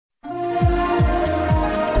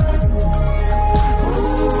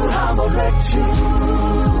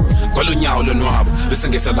Kolunyawo lonwabo bese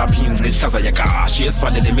ngeselapha ingci ihlaza yakashi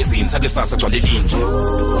esivalele emizini sathi sasa gcwale linje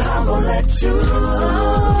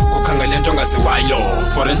ukhangele into ongaziwayo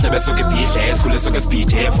for endlebe esuke ibhidle esikhule esuke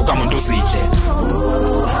esibhidhe evuka umuntu usidle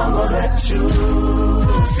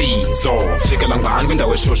sizo fikela ngani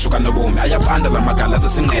kwindawo eshushu kanobomi ayabanda la magala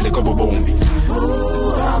zesinqele kobobomi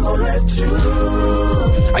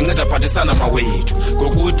anceda phathisana mawethu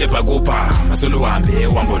ngokude bhakupha masoluhambe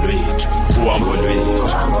uhambo lwethu uhambo lwethu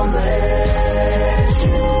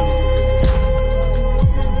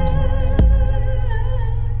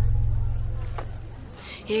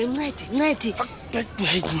Ncedi.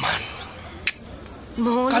 Hey man.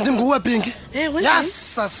 Molo. Kanti nguwe Pinky?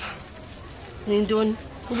 Yes, sasa. Nindoni?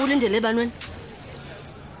 Ubulindele ebantwini?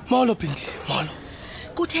 Molo Pinky, molo.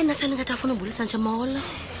 Kuthena sengathi afuna ubulisa nje molo.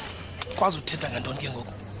 Kwazi uthetha ngantoni ke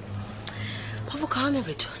ngoku? Phofu khame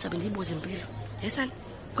bethu sabe ndiyibuza impilo. Yesana,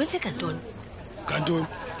 kwenzeka ntoni? Ngantoni?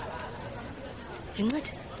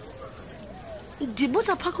 Ncedi.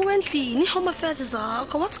 Ndibuza phaka wendlini home affairs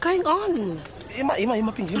zakho. What's going on?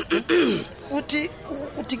 Ima Pinky. Uthi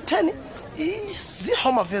kutheni? Izi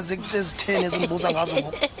home affairs ezithene ezimbuza ngazo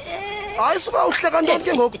ngoku. Hayi suka uhleka ntoni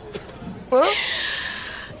ke ngoku?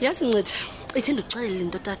 Yazi Ncedi, ithi ndikuxelele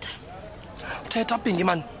into tata. Thetha Pinky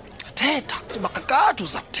man. Thetha kuba kakade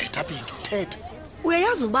uza kuthetha Pinky, thetha.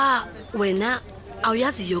 Uyayazi uba wena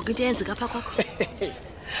awuyazi yonke into eyenzeka apha kwakho?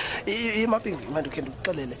 Ima Pinky man ukhe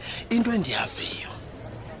ndikuxelele into endiyaziyo.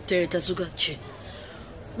 Thetha suka nje.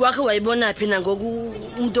 Wakhe wayibona phi nangoku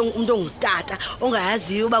umuntu ongutata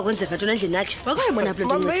ongayaziyo uba kwenzeka ntoni endlini yakhe? Wakhe wayibona phi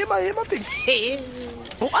lento? Ima Pinky.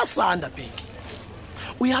 Uasanda Pinky.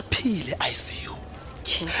 Uyaphile ICU.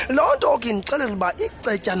 Lonto ke ngixelela uba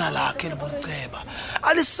icetyana lakhe libuceba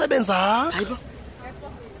alisebenzanga. Hayibo.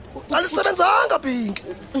 Alisebenzanga Pinky.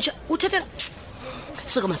 Nje uthetha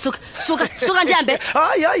Suka ndihambe.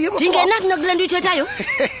 Hayi Ndingena kunokule nto uyithethayo.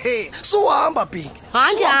 Suhamba Pinky.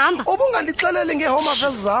 Handihamba. Ubungandixeleli ngehome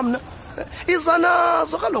affairs zam na.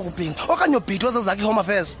 Izanazo kaloku Pinky. Okanye ubhitwe zezakhe home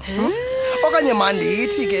affairs. Okanye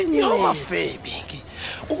mandithi ke ihome affair Pinky.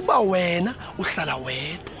 Ukuba wena uhlala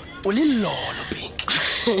wedwa ulilolo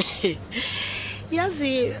Pinky.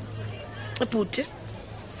 Yazi ebhuti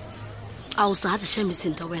awuzazi shame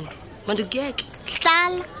izinto wena. Mandikuyeke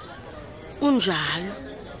hlala unjalo.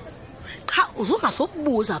 Cha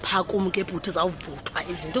uzungasobuza pha kum ke bhuti zawuvuthwa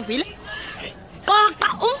izinto vile.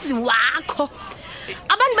 Qoqa umzi wakho.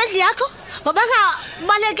 Abantu bendli yakho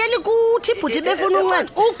babalekeli kuthi bhuti befuna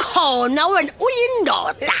uncedo. Ukhona wena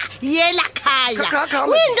uyindoda yela khaya.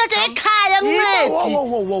 Uyindoda ekhaya Ncedi.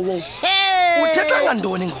 Wo. Uthetha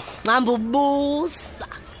ngantoni ngoku? Hamba ubuza.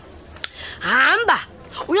 Hamba.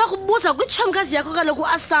 Uyakubuza kwichamkazi yakho kaloku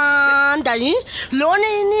asanda lona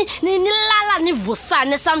nilala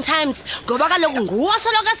nivusane sometimes ngoba kaloku nguwe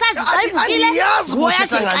soloko sazi xa ivukile andiyazi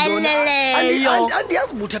uthetha ngantoni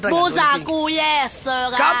andiyazi uthetha ngantoni buza kuye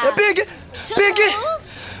soka Pinky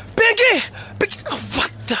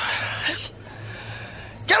what the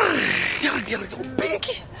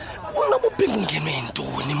Pinky unabupingu ngene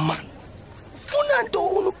ntoni man ufuna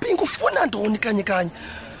ntoni upingu ufuna ntoni kanye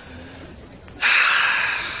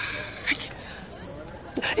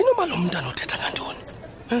inoma lo mntana uthetha ngantoni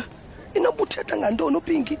inobuthetha ngantoni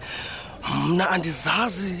uPinky mna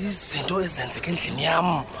andizazi izinto ezenzeka endlini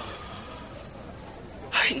yam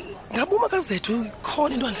hayi ngabe umakazethu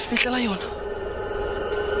ikhona into andifihlela yona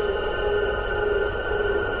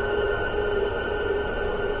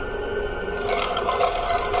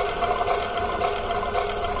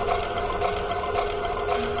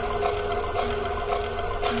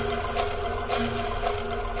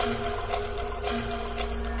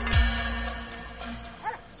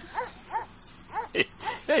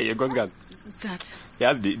Hey nkosikazi. Dad.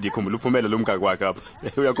 Yazi ndikhumbula uphumela lomkaka kwakhe apha.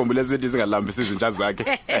 Uyakhumbula izinto ezingalambisi izinja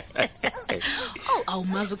zakhe.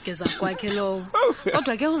 Awumazi ukugeza kwakhe lo.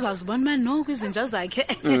 Kodwa ke uzazibona manje noku izinja zakhe.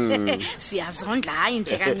 Siyazondla hayi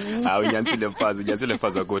nje kancinci. Hawu nyanisile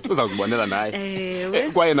mfazi wakho. Uzawuzibonela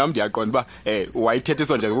naye. Kwaye nami ndiyaqonda uba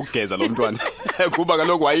wayithethiswa nje ngokugeza lo mntwana. Kuba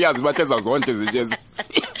kaloku wayazi bathi ezazonke izinja.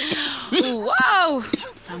 Wow.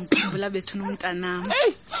 Amkhumbula bethu nomntanami.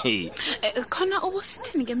 Hey. Khona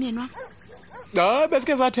ubusithini ke myeni wami?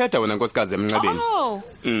 Besike sathetha wena nkosikazi emnxebeni.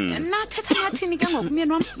 Nathetha nathini ke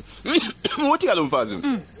ngokumyeni wami? Uthi kalo mfazi.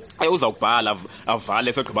 Uzawubhala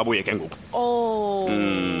avale segqiba buye ke ngoku.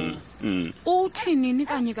 Uthi nini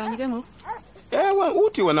kanye ke ngoku? Ewe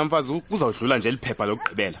uthi wena mfazi uzawudlula nje liphepha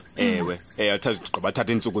lokugqibela. Ewe athatha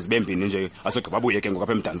thatha insuku zibe mbini nje asegqiba buye ke ngoku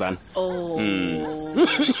apha eMdantsane.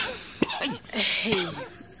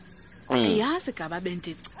 Yazi gaba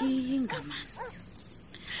bendicinga man.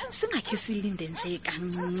 singakhe silinde nje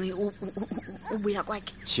kancinci ubuya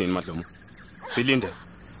kwakhe. Shini Madlomo? Silinde.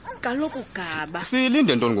 Kaloku Gaba.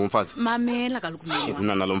 Silinde ntoni ngomfazi? Mamela kaloku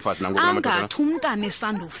Mina nalomfazi nangoku lamadodana. Angathi umntana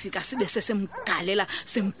esandofika sibe sesemgalela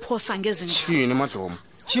simphosa ngezingalo. Shini Madlomo?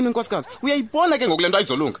 Shini nkosikazi? Uyayibona ke ngokulento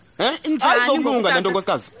ayizolunga? Ayizolunga lento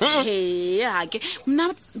nkosikazi. Hake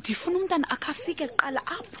mina ndifuna umntana akafike qala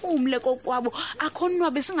aphumle kokwabo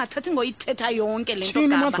akhonwabe singathathi ngoyithetha yonke lento Gaba.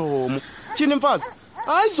 Shini Madlomo? Shini mfazi?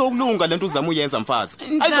 Ayizokulunga lento uzama uyenza mfazi.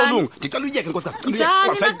 Ayizolunga. Ndicela uyeke nkosikazi.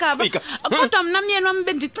 Njani Gaba? Kodwa mina myeni wami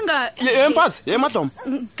bendicinga mfazi, Madlomo.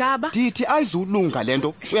 Gaba. Ndithi ayizolunga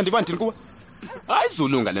lento. Uyandibona ndini kuwe?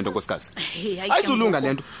 Ayizolunga lento nkosikazi. Ayizolunga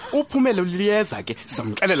lento. Uphumele liyeza ke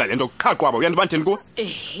sizamxelela lento qhaqwaba. Uyandibona ndini kuwe?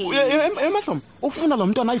 Madlomo, ufuna lo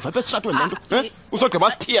mntwana ayiva esitratweni lento.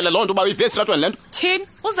 Uzogqiba sithiyele lonto uba uyive esitratweni lento. Thini?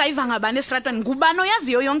 Uzayiva ngabani esitratweni? Ngubani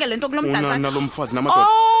oyaziyo yonke lento kulomntana? Nalomfazi namadoda.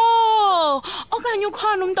 Okanye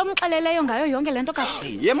ukhona umuntu omxeleleyo ngayo yonke lento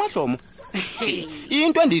kahle. Madlomo.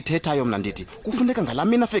 Into endiyithethayo mina ndithi kufuneka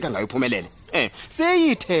ngalamina afika ngayo uphumelele.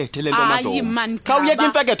 Seyithethe lento Madlomo. Khawuyeka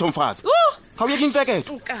imfeketho mfazi. Khawuyeka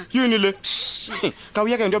imfeketho. Yini le?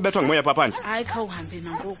 Khawuyeka into ebethwa ngomoya pha phandle. Hayi khawuhambe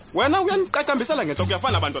nangoku. Wena uyaniqaqambisela ngenhloko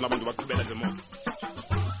kuyafana abantwana abantu baqhubela ngemoto.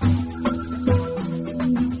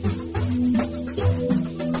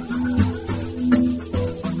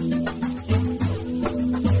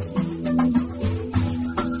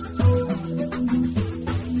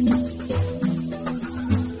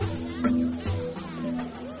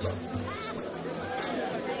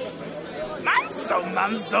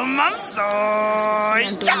 Mamso.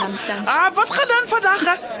 Wat gedaan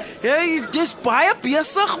vandag? Hey, dis baie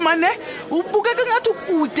besig man, hè? Hoe bukeke ngathi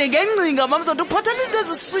ukude ngencinga mamso ndiphatha into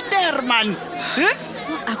ezisweeter man.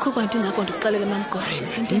 Akho kwanto ingakho ndikuxelele mamgo.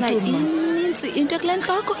 Intena ininzi into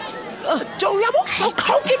kulenhloko. Uyabo,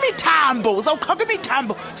 uzawukhawuka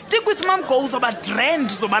imithambo. Stick with Mom Go uzoba trend,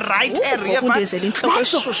 uzoba right area. Undenzela inhloko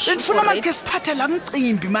eshushu. Ndifuna makhe siphathe la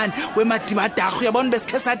mcimbi man wemadibadarhu uyabona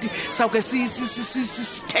besikhe sathi sawuke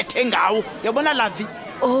sithethe ngawo. Uyabona Lavi?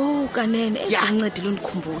 Oh kanene ezoncedile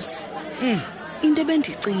undikhumbuze. Into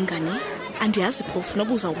ebendicinga ne andiyazi phofu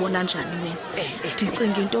noba uzawubona njani wena.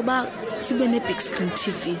 Ndicinga into ba sibe ne big screen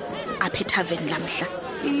TV apha etavern lamhla.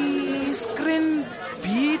 Screen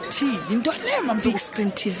BT into le mam big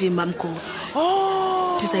screen TV mamgo.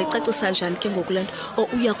 Ndizayicacisa njani ke ngoku lento?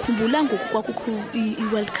 Uyakhumbula ngoku kwakukho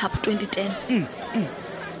iWorld Cup 2010?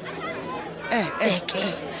 Ke.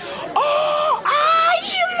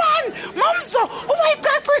 Mamso,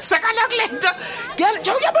 ubayicacisa kaloku lento.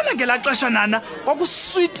 Uyabona ngelaxesha nana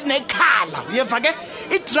kwakusweet nekhala. Uyeva ke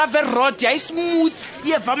i-travel road yayismooth.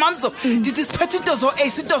 Uyeva mamso, ndithi siphethe into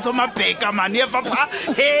zo-ace, into zomabheka man. Uyeva pha.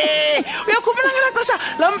 Uyakhumbula ngelaxesha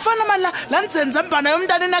la mfana man la nzenza mbana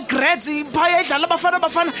yomntana ena-grades phaya edlala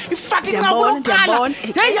abafana ifake inqaku lokuqala.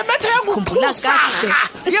 Hey, yabetha yakhumbula kahle.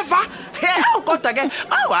 Uyeva? Kodwa ke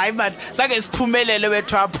hayi man sake siphumelele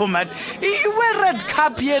wethu apho man i-World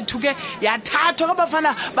Cup yethu ke yathathwa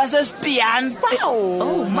ngabafana basespiyani.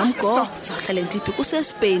 Mamgo zawuhlala ndiphi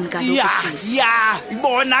kuseSpain kaloku sisi.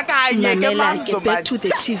 Ibona kanye ke mamzo back to the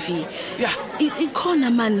TV.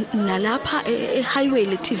 Ikhona man nalapha ehighway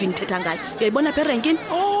le TV ngithetha ngayo. Uyayibona phe renkini?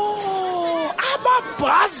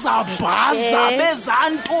 Ababhaza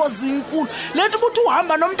bezanto zinkulu. Lento ukuthi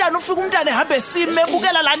uhamba nomntana ufika umntana ehambe esime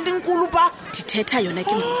ebukela la nto inkulu pha. Ndithetha yona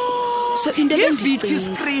ke. So into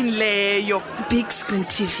bendicinga screen leyo big screen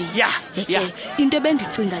TV. Into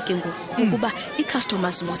bendicinga ke ngoku ukuba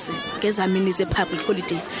i-customers mose ngezamini ze-public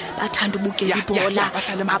holidays bathanda ubukela ibhola,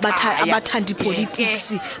 abathanda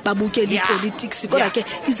ipolitics babukela ipolitics. Kodwa ke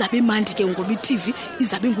izabe imandi ke ngoba i-TV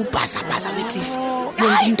izabe ngubhaza we-TV.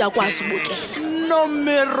 Wonke umuntu akwazi ubukela.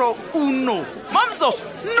 Numero 1 mamzo,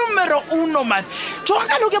 numero 1 man. Jonga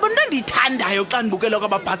kaloku yabona into endiyithandayo xa ndibukela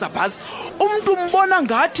kwababhaza umuntu umbona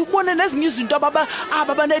ngathi ubone nezinye izinto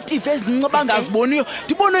aba ne-TV ezincinci bangaziboniyo.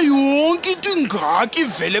 Ndibone yonke into ingaki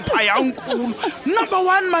ivele phaya nkulu. Number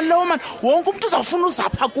 1 man lowo man wonke umuntu uzawufuna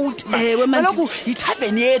uzapha kuthi man. Kaloku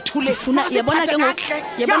yitavern yethu le. Yabona ke ngoku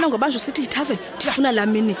yabona ngoba nje usithi yitavern ndifuna la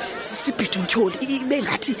mini sibhidwe umtyholi ibe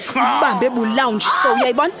ngathi ubambe ebulounge. So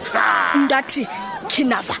uyayibona ndathi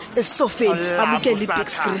kinava esofeni abukela i-big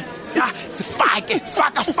screen. Sifake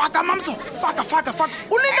faka mamso, faka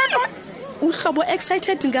unento uhlobo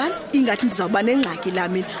excited ngani ingathi ndizawuba nengxaki la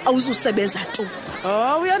mina awuzusebenza tu.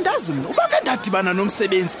 Uyandazi mina uba ke ndadibana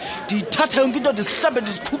nomsebenzi ndithatha yonke into ndisihlambe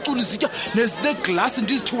ndizikhucula izitya nezine-glass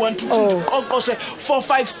ndizithi 1 2 ndiqoqoshe 4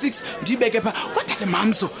 5 6 ndibeke pha. Kodwa ke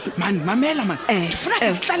mamso man mamela man ndifuna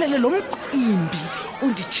ke sihlalele lo mcimbi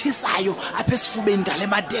unditshisayo apha esifubeni ngale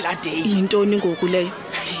Mandela Day. Yintoni ngoku leyo?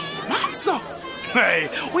 Mamso Hey,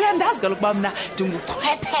 uyandazi kaloku uba mna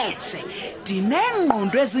ndinguchwepheshe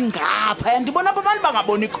ndinengqondo ezingapha ndibona apha abantu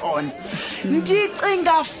bangaboni khona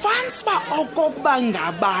ndicinga fansi uba okokuba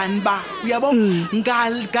ngabani ba uyabo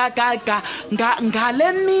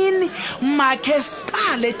ngale mini makhe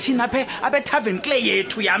siqale thina apha tavern kule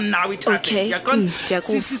yethu yam nawe itavern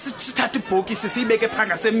sithatha ibhokisi siyibeke phaa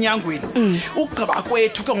ngasemnyangweni ugqiba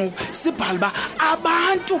kwethu ke ngoku sibhale uba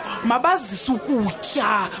abantu mabazise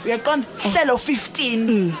ukutya uyaqonda hlelo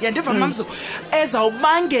 15 yandiva mamzo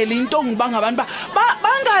ezawubangela into ngoba ngabantu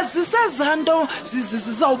bangazise zanto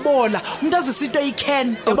zizawubola umuntu azisito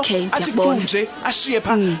ican athi kunje ashiye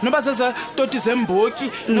pha noba zeza toti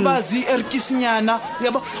zembotyi noba zierkisinyana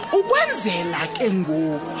uyabo ukwenzela ke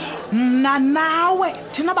ngoku mna nawe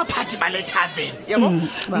thina baphathi bale tavern yabo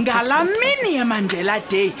ngalamini yeMandela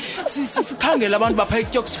Day sikhangela abantu bapha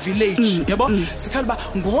eTyoks Village yabo sikhangela ba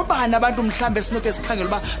ngobani abantu mhlambe sinoke sikhangela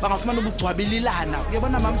ba bangafumana ubugcwabililana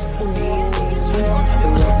uyabona mamsi